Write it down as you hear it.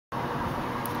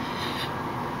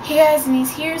Hey guys,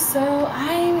 Denise here. So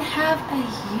I have a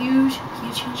huge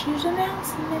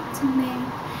announcement to make.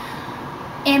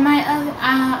 In my other,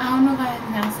 I don't know if I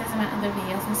announced this in my other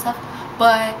videos and stuff,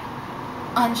 but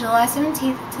on July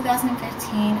 17th,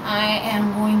 2015, I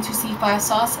am going to see Five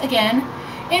Sauce again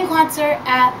in concert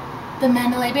at the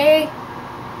Mandalay Bay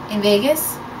in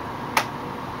Vegas.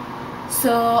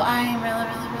 So I am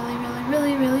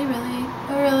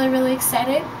really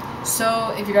excited. So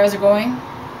if you guys are going,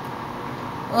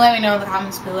 let me know in the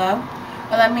comments below,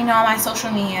 or let me know on my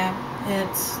social media.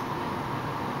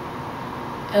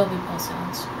 It'll be posted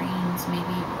on screens,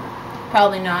 maybe,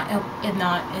 probably not. If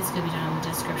not, it's gonna be down in the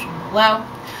description below.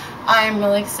 I'm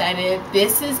really excited.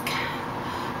 This is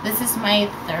my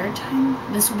third time.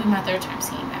 This will be my third time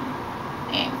seeing them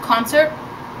in concert.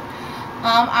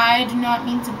 I do not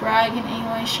mean to brag in any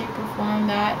way, shape, or form.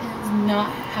 That is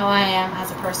not how I am as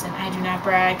a person. I do not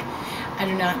brag. I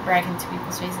do not brag into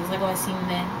people's faces. Like, oh, I've seen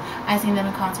them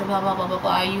in concert, blah, blah, blah, blah,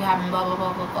 blah. You haven't, blah, blah,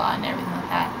 blah, blah, blah, and everything like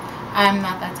that. I'm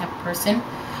not that type of person.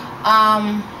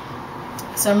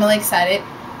 So I'm really excited.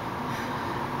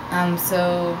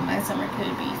 So my summer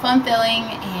could be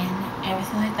fun-filling and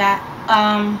everything like that.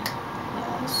 What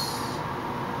else?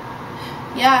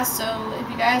 Yeah, so if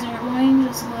you guys are going,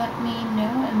 just let me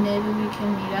know, and maybe we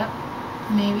can meet up.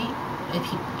 Maybe, if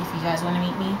you guys want to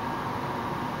meet me.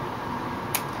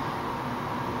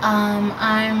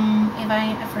 I'm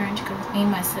inviting a friend to go with me.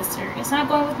 My sister is not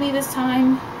going with me this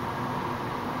time.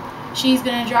 She's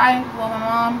gonna drive. Well, my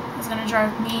mom is gonna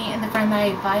drive me and the friend that I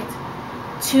invite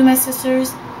to my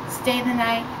sister's, stay the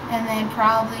night, and then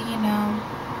probably, you know,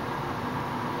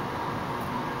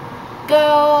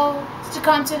 go to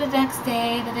concert the next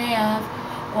day, the day of,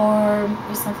 or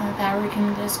something like that, where we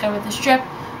can discover the Strip.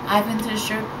 I've been to the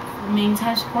Strip many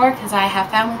times before because I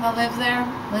have family that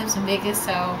lives in Vegas,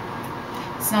 so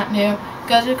it's not new.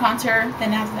 Go to the concert,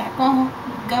 then after that go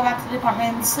back to the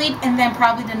apartment, sleep, and then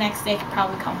probably the next day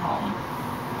probably come home.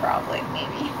 Probably,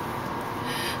 maybe.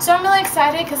 So I'm really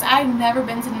excited because I've never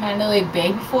been to the Mandalay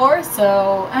Bay before,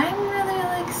 so I'm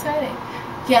really excited.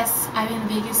 Yes, I've been to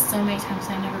Vegas so many times,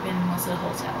 I've never been in most of the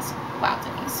hotels. Wow,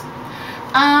 Denise.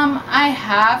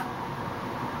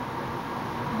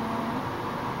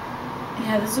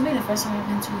 Yeah, this will be the first time I've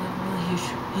been to a really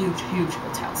huge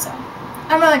hotel, so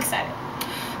I'm really excited.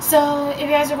 So if you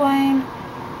guys are going,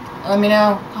 let me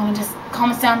know.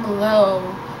 Comments down below.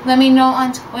 Let me know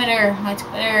on Twitter. My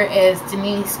Twitter is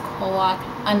DeniseKolak_,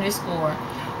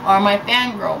 or my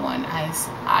fangirl one. I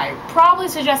probably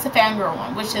suggest the fangirl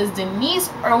one, which is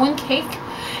Denise Irwin Cake.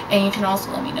 And you can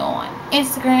also let me know on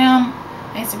Instagram.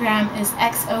 My Instagram is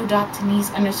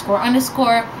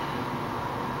xo.denise__.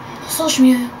 Social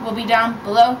media will be down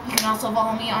below. You can also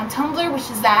follow me on Tumblr, which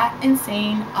is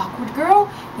thatinsaneawkwardgirl,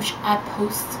 which I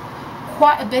post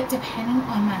quite a bit depending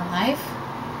on my life.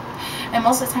 And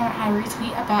most of the time I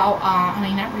retweet about,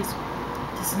 not retweet.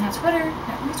 This is not Twitter,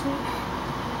 not retweet.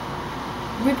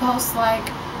 Repost like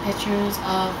pictures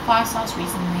of Five Sauce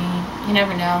recently. You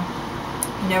never know.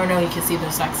 You never know. You can see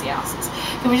their sexy asses.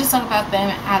 Can we just talk about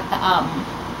them at the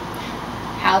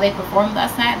how they performed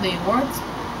last night at the awards?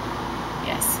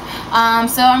 Yes.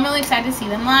 So I'm really excited to see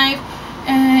them live.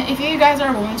 And if you guys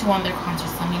are going to one of their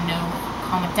concerts, let me know.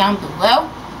 Comment down below.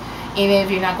 Even if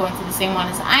you're not going to the same one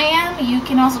as I am, you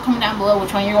can also comment down below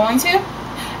which one you're going to,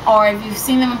 or if you've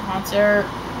seen them in concert,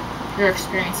 your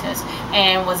experiences,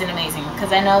 and was it amazing?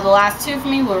 Because I know the last two for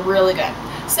me were really good.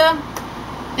 So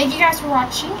thank you guys for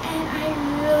watching, and I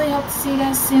really hope to see you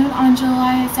guys soon on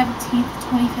July 17th,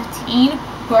 2015.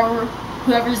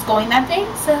 Whoever's going that day.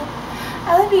 So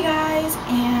I love you guys,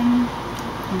 and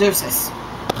deuces.